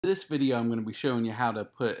This video I'm going to be showing you how to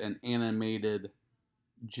put an animated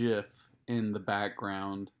GIF in the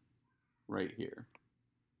background right here.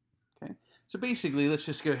 Okay, so basically let's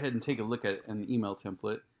just go ahead and take a look at an email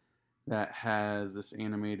template that has this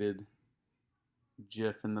animated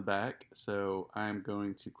GIF in the back. So I'm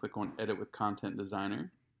going to click on Edit with Content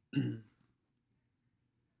Designer.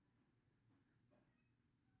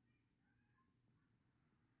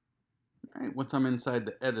 Alright, once I'm inside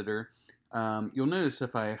the editor, you'll notice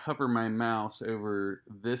if I hover my mouse over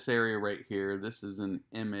this area right here, this is an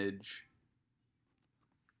image.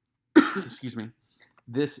 Excuse me.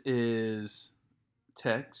 This is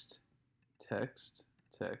text, text,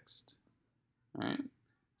 text. All right.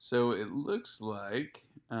 So it looks like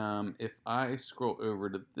if I scroll over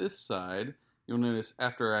to this side, you'll notice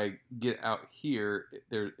after I get out here,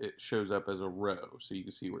 it shows up as a row. So you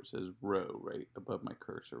can see where it says row right above my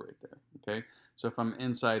cursor right there. Okay. So if I'm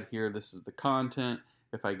inside here, this is the content.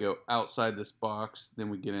 If I go outside this box, then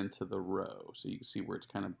we get into the row. So you can see where it's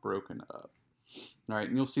kind of broken up. All right,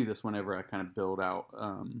 and you'll see this whenever I kind of build out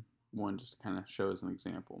one just to kind of show as an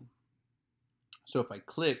example. So if I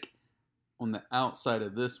click on the outside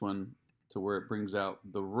of this one to where it brings out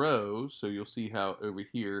the rows, so you'll see how over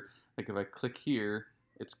here, like if I click here,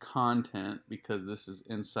 it's content because this is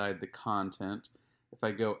inside the content. If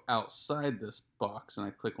I go outside this box and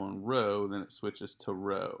I click on row, then it switches to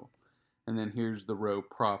row. And then here's the row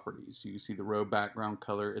properties. You can see the row background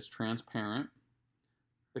color is transparent.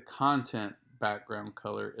 The content background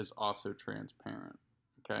color is also transparent.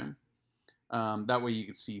 Okay, that way you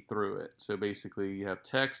can see through it. So basically you have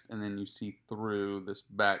text and then you see through this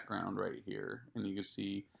background right here, and you can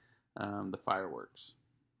see the fireworks.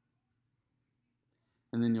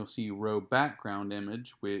 And then you'll see row background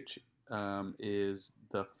image, which is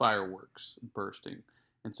the fireworks bursting.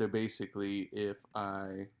 And so basically if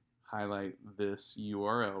I highlight this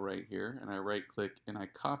URL right here and I right click and I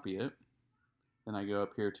copy it, then I go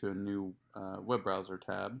up here to a new web browser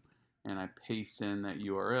tab and I paste in that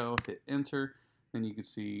URL, hit enter, then you can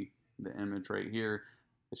see the image right here.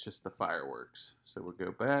 It's just the fireworks. So we'll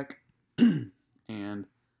go back and it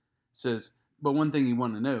says, but one thing you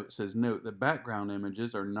want to note, it says note that background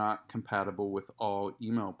images are not compatible with all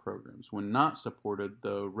email programs. When not supported,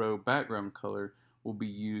 the row background color will be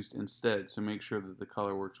used instead. So make sure that the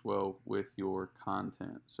color works well with your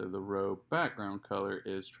content. So the row background color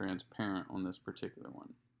is transparent on this particular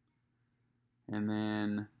one. And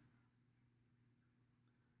then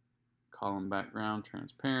column background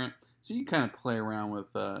transparent. So you kind of play around with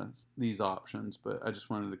these options, but I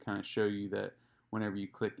just wanted to kind of show you that whenever you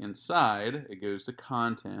click inside, it goes to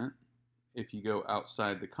content. If you go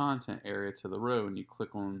outside the content area to the row and you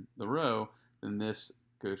click on the row, then this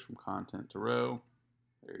goes from content to row.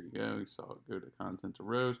 There you go. You saw it go to content to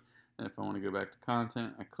rows. And if I want to go back to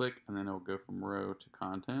content, I click and then it'll go from row to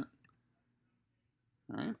content.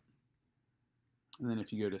 All right. And then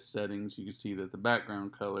if you go to settings, you can see that the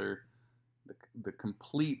background color, the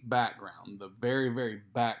complete background, the very, very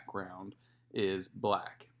background is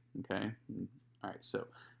black. Okay. All right. So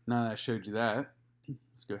now that I showed you that,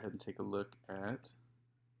 let's go ahead and take a look at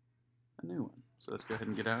a new one. So let's go ahead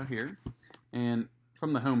and get out here. And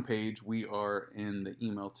from the home page, we are in the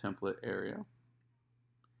email template area.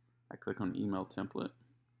 I click on email template.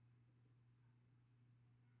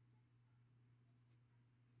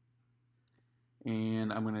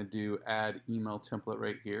 And I'm going to do add email template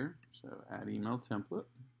right here. So add email template.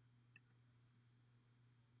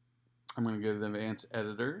 I'm going to go to the advanced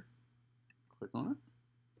editor, click on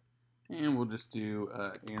it. And we'll just do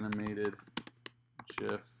animated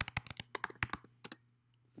GIF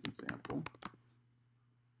example.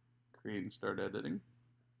 Create and start editing.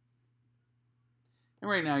 And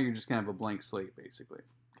right now you're just going to have a blank slate basically.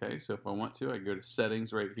 Okay, so if I want to, I go to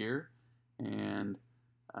settings right here and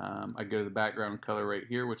I go to the background color right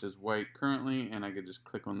here, which is white currently, and I could just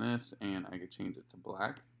click on this and I could change it to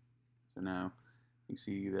black. So now you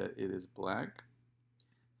see that it is black.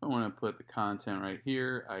 If I want to put the content right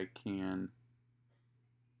here, I can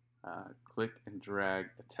click and drag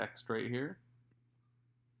a text right here.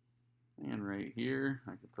 And right here,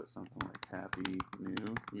 I could put something like Happy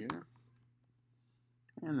New Year.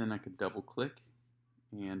 And then I could double click.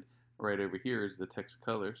 And right over here is the text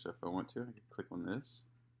color. So if I want to, I could click on this.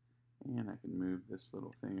 And I can move this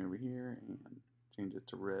little thing over here and change it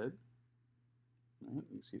to red. All right,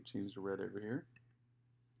 you can see it changed to red over here.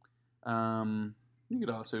 You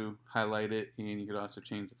could also highlight it, and you could also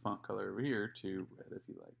change the font color over here to red if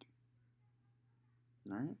you like.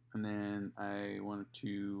 All right, and then I wanted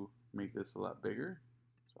to make this a lot bigger,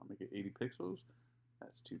 so I'll make it 80 pixels.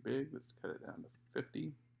 That's too big. Let's cut it down to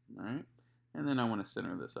 50. All right, and then I want to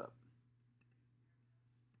center this up.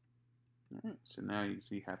 All right, so now you can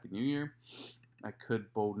see Happy New Year. I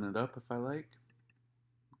could bolden it up if I like.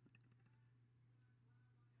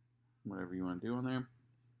 Whatever you want to do on there.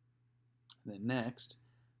 And then next,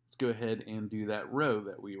 let's go ahead and do that row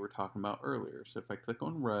that we were talking about earlier. So if I click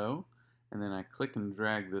on row, and then I click and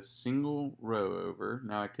drag this single row over,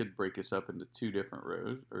 now I could break this up into two different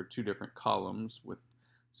rows, or two different columns.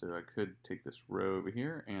 So I could take this row over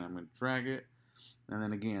here, and I'm going to drag it. And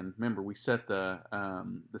then again, remember we set the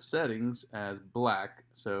settings as black,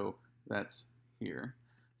 so that's here.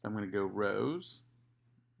 So I'm going to go rows,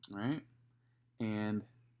 all right? And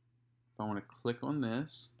if I want to click on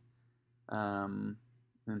this, and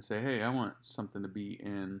say, hey, I want something to be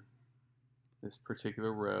in this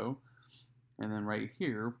particular row, and then right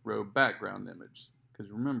here, row background image. Because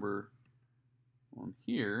remember, on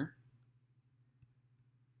here,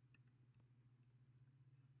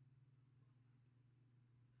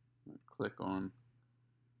 click on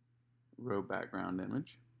row background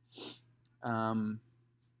image.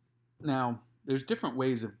 Now, there's different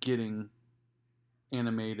ways of getting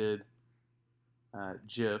animated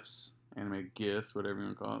GIFs, animated GIFs, whatever you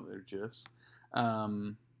want to call it, they're GIFs.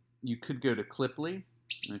 You could go to Cliply,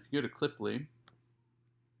 and if you go to Cliply,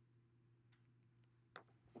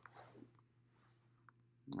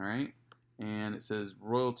 all right, and it says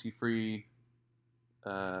royalty-free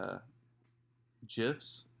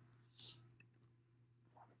GIFs.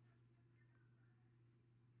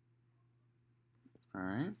 All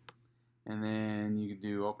right, and then you can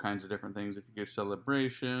do all kinds of different things. If you go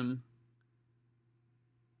celebration,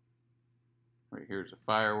 right here's a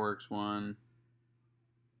fireworks one.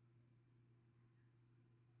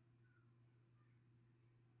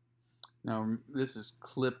 Now this is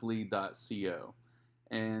cliply.co,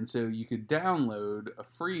 and so you could download a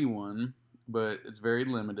free one, but it's very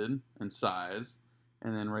limited in size.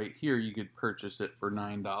 And then right here you could purchase it for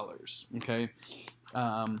 $9. Okay,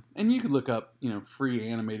 and you could look up, free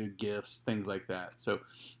animated GIFs, things like that. So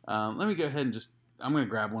let me go ahead and I'm going to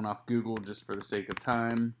grab one off Google just for the sake of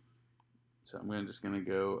time. So I'm just going to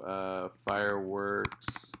go fireworks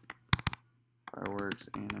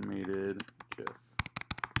animated GIF.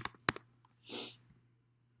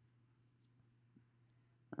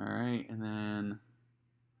 All right, and then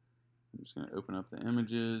I'm just going to open up the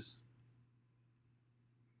images.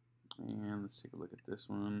 And let's take a look at this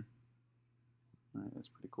one. All right, that's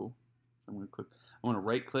pretty cool. So I want to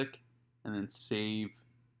right click and then save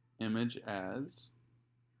image as,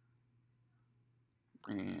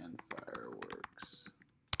 and fireworks.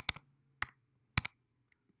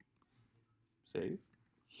 Save.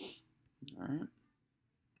 All right.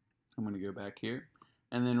 I'm going to go back here.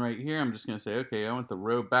 And then right here, I'm just going to say, okay, I want the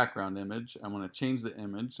row background image. I want to change the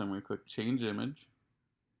image. So I'm going to click change image.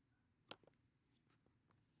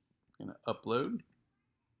 I'm going to upload.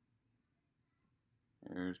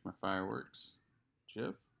 There's my fireworks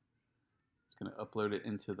GIF. It's going to upload it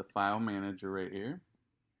into the file manager right here.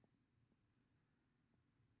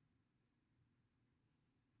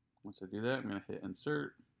 Once I do that, I'm going to hit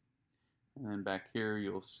insert. And then back here,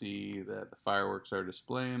 you'll see that the fireworks are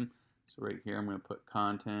displaying. So right here, I'm going to put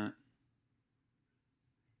content.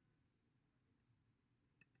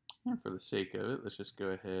 And for the sake of it, let's just go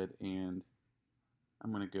ahead and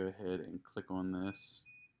I'm going to go ahead and click on this,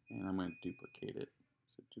 and I'm going to duplicate it.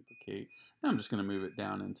 So duplicate. Now I'm just going to move it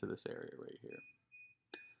down into this area right here.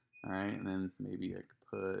 All right, and then maybe I could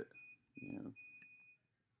put,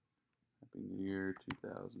 Happy New Year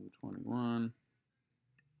 2021.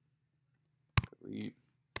 Delete.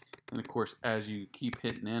 And of course, as you keep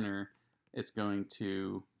hitting enter, it's going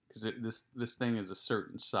to, because this thing is a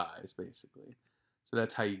certain size basically. So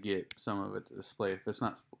that's how you get some of it to display. If it's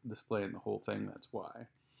not displaying the whole thing, that's why.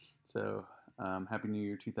 So Happy New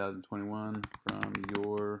Year 2021 from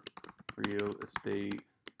your real estate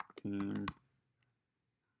team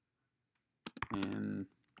in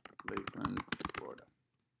Lakeland, Florida.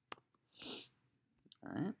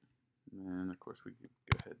 All right. And then, of course, we could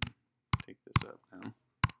go ahead and take this up now.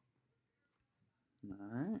 All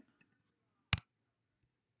right.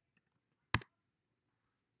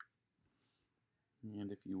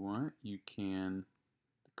 And if you want, you can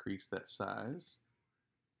decrease that size.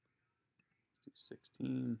 Let's do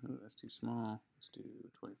 16. Oh, that's too small. Let's do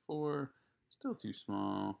 24. Still too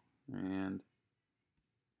small. And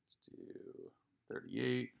let's do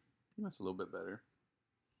 38. That's a little bit better.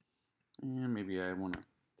 And maybe I want to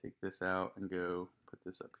take this out and go put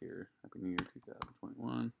this up here. Happy New Year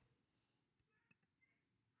 2021.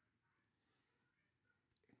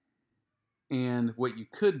 And what you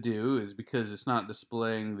could do is, because it's not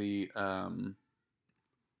displaying the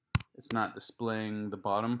it's not displaying the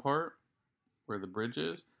bottom part where the bridge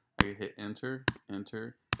is, I can hit enter,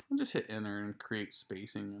 enter, and just hit enter and create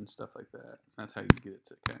spacing and stuff like that. That's how you get it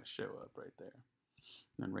to kind of show up right there.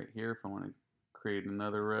 And then right here, if I want to create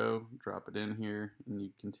another row, drop it in here, and you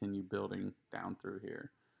continue building down through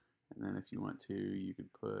here. And then if you want to, you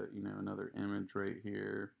could put, you know, another image right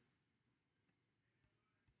here.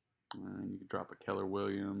 And you could drop a Keller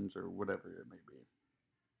Williams or whatever it may be.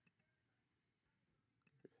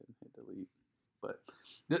 Go ahead and hit delete. But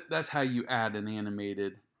that's how you add an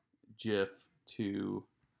animated GIF to,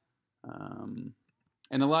 and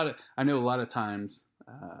I know a lot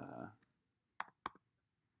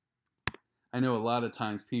of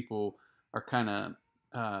times, people are kind of,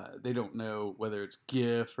 they don't know whether it's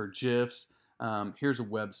GIF or GIFs. Here's a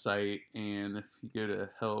website, and if you go to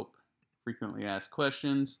help frequently asked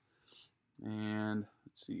questions, and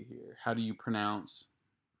let's see here, how do you pronounce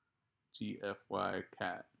GFY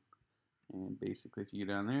cat? And basically, if you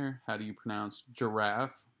go down there, how do you pronounce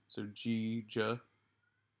giraffe? So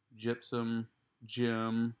gypsum,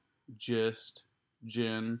 gym, gist,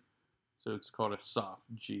 gin. So it's called a soft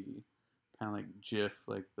G, kind of like Jif,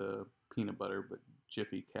 like the peanut butter, but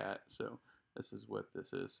Jiffy Cat. So this is what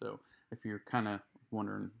this is. So if you're kind of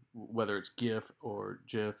wondering whether it's GIF or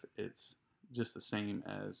GIF, it's just the same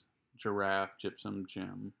as giraffe, gypsum,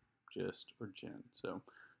 gym, gist, or gin. So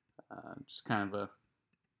just kind of a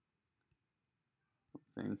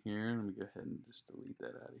thing here. Let me go ahead and just delete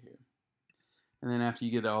that out of here. And then after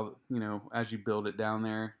you get all, you know, as you build it down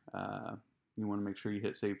there, you want to make sure you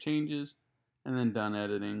hit save changes and then done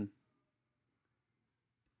editing.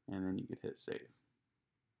 And then you could hit save.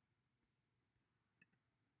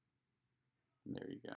 And there you go.